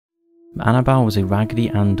Annabelle was a Raggedy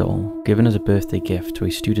Ann doll given as a birthday gift to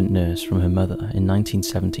a student nurse from her mother in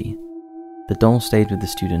 1970. The doll stayed with the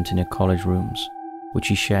student in her college rooms, which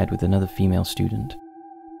she shared with another female student.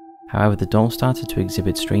 However, the doll started to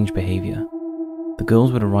exhibit strange behaviour. The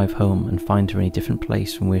girls would arrive home and find her in a different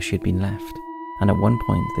place from where she had been left, and at one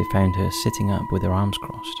point they found her sitting up with her arms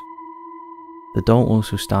crossed. The doll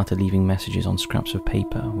also started leaving messages on scraps of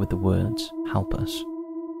paper with the words, "Help us."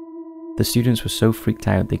 The students were so freaked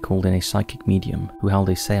out they called in a psychic medium who held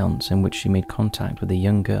a séance in which she made contact with a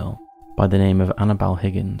young girl by the name of Annabelle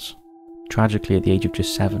Higgins. Tragically, at the age of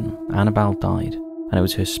just 7, Annabelle died, and it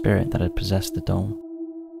was her spirit that had possessed the doll.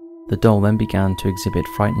 The doll then began to exhibit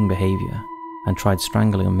frightening behaviour and tried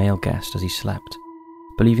strangling a male guest as he slept.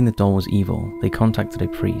 Believing the doll was evil, they contacted a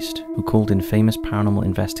priest who called in famous paranormal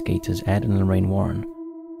investigators Ed and Lorraine Warren,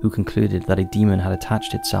 who concluded that a demon had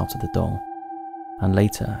attached itself to the doll. And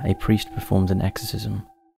later, a priest performed an exorcism